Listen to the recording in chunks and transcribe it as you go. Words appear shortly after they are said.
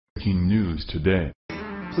breaking news today.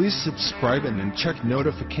 Please subscribe and check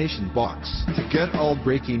notification box to get all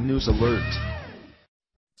breaking news alerts.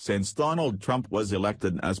 Since Donald Trump was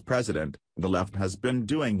elected as president, the left has been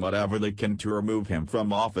doing whatever they can to remove him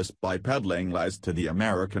from office by peddling lies to the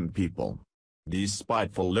American people. These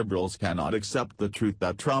spiteful liberals cannot accept the truth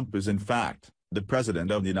that Trump is in fact the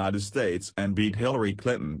President of the United States and beat Hillary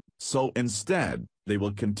Clinton, so instead, they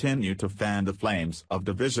will continue to fan the flames of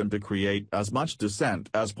division to create as much dissent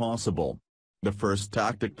as possible. The first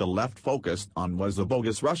tactic the left focused on was the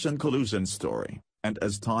bogus Russian collusion story, and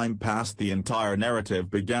as time passed the entire narrative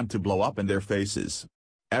began to blow up in their faces.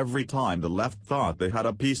 Every time the left thought they had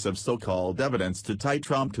a piece of so-called evidence to tie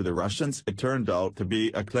Trump to the Russians, it turned out to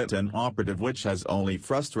be a Clinton operative, which has only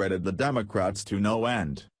frustrated the Democrats to no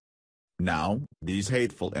end. Now, these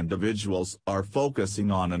hateful individuals are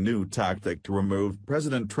focusing on a new tactic to remove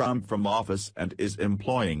President Trump from office and is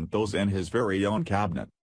employing those in his very own cabinet.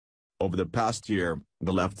 Over the past year,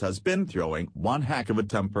 the left has been throwing one heck of a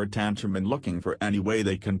temper tantrum and looking for any way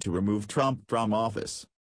they can to remove Trump from office.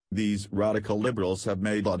 These radical liberals have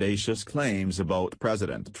made audacious claims about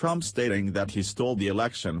President Trump, stating that he stole the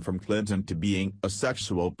election from Clinton to being a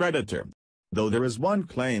sexual predator. Though there is one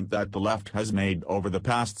claim that the left has made over the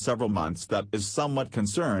past several months that is somewhat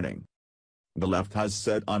concerning. The left has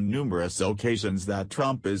said on numerous occasions that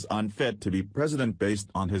Trump is unfit to be president based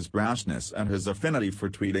on his brashness and his affinity for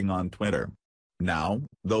tweeting on Twitter. Now,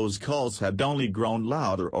 those calls had only grown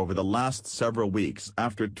louder over the last several weeks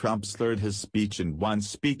after Trump slurred his speech in one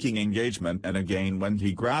speaking engagement and again when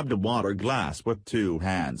he grabbed a water glass with two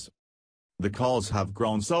hands. The calls have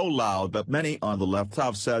grown so loud that many on the left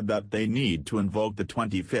have said that they need to invoke the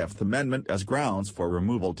 25th Amendment as grounds for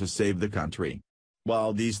removal to save the country.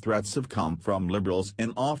 While these threats have come from liberals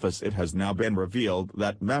in office, it has now been revealed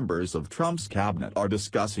that members of Trump's cabinet are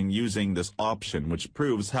discussing using this option, which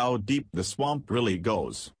proves how deep the swamp really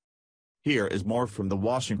goes. Here is more from the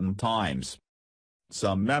Washington Times.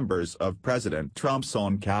 Some members of President Trump's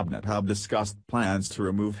own cabinet have discussed plans to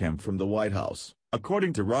remove him from the White House,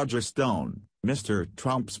 according to Roger Stone, Mr.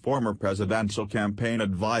 Trump's former presidential campaign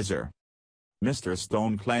advisor. Mr.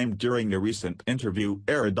 Stone claimed during a recent interview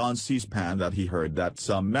aired on C-SPAN that he heard that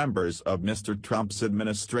some members of Mr. Trump's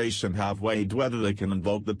administration have weighed whether they can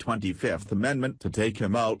invoke the 25th Amendment to take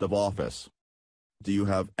him out of office. Do you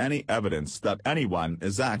have any evidence that anyone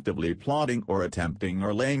is actively plotting or attempting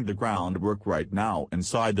or laying the groundwork right now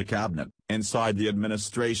inside the cabinet, inside the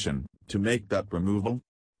administration, to make that removal?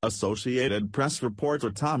 Associated Press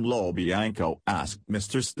reporter Tom LoBianco asked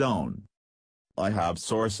Mr. Stone. I have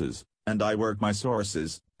sources, and I work my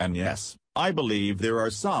sources, and yes, I believe there are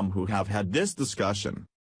some who have had this discussion.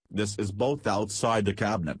 This is both outside the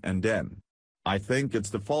cabinet and in. I think it's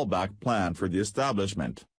the fallback plan for the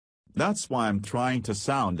establishment. That's why I'm trying to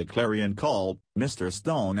sound a clarion call, Mr.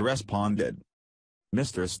 Stone responded.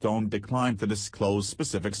 Mr. Stone declined to disclose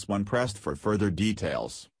specifics when pressed for further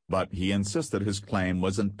details, but he insisted his claim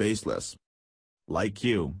wasn't baseless. Like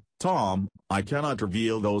you, Tom, I cannot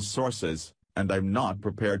reveal those sources, and I'm not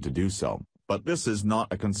prepared to do so, but this is not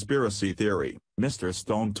a conspiracy theory, Mr.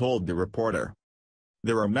 Stone told the reporter.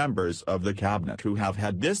 There are members of the cabinet who have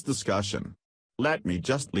had this discussion. Let me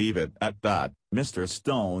just leave it at that, Mr.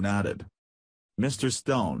 Stone added. Mr.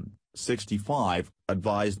 Stone, 65,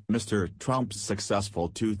 advised Mr. Trump's successful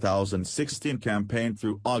 2016 campaign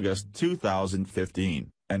through August 2015,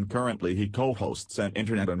 and currently he co-hosts an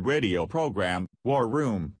internet and radio program, War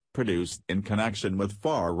Room, produced in connection with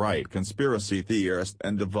far-right conspiracy theorist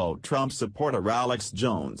and devout Trump supporter Alex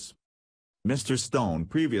Jones. Mr. Stone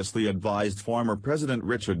previously advised former President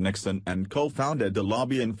Richard Nixon and co-founded a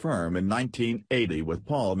lobbying firm in 1980 with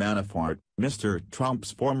Paul Manafort, Mr.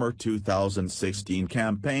 Trump's former 2016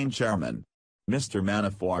 campaign chairman. Mr.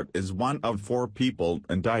 Manafort is one of 4 people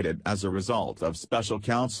indicted as a result of special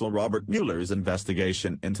counsel Robert Mueller's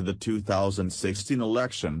investigation into the 2016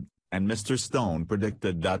 election, and Mr. Stone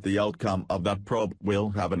predicted that the outcome of that probe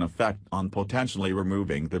will have an effect on potentially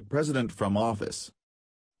removing the president from office.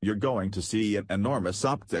 You're going to see an enormous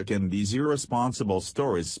uptick in these irresponsible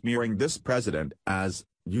stories smearing this president as,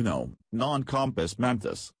 non compos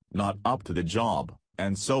mentis, not up to the job,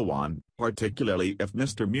 and so on, particularly if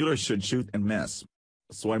Mr. Mueller should shoot and miss.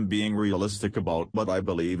 So I'm being realistic about what I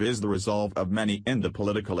believe is the resolve of many in the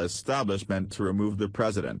political establishment to remove the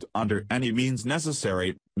president under any means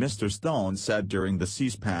necessary, Mr. Stone said during the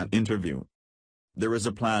C-SPAN interview. There is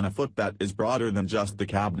a plan afoot that is broader than just the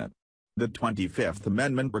cabinet. The 25th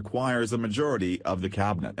Amendment requires a majority of the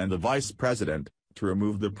cabinet and the vice president to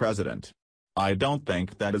remove the president. I don't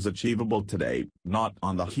think that is achievable today, not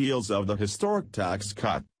on the heels of the historic tax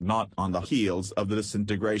cut, not on the heels of the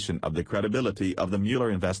disintegration of the credibility of the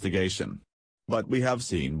Mueller investigation. But we have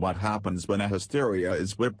seen what happens when a hysteria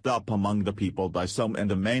is whipped up among the people by some in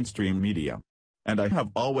the mainstream media. And I have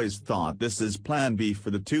always thought this is Plan B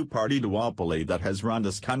for the two-party duopoly that has run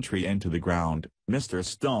this country into the ground, Mr.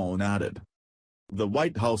 Stone added. The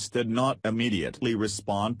White House did not immediately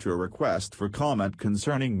respond to a request for comment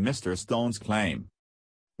concerning Mr. Stone's claim.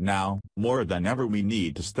 Now, more than ever, we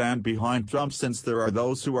need to stand behind Trump, since there are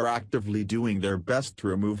those who are actively doing their best to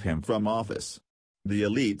remove him from office. The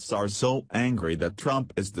elites are so angry that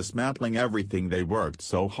Trump is dismantling everything they worked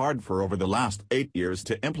so hard for over the last 8 years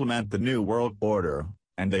to implement the New World Order,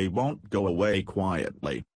 and they won't go away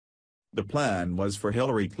quietly. The plan was for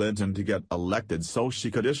Hillary Clinton to get elected so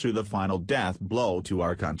she could issue the final death blow to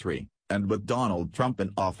our country, and with Donald Trump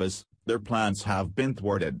in office, their plans have been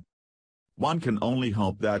thwarted. One can only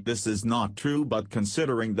hope that this is not true, but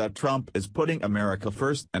considering that Trump is putting America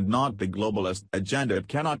first and not the globalist agenda, it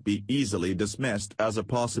cannot be easily dismissed as a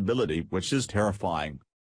possibility, which is terrifying.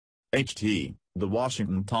 The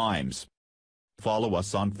Washington Times. Follow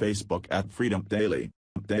us on Facebook at Freedom Daily.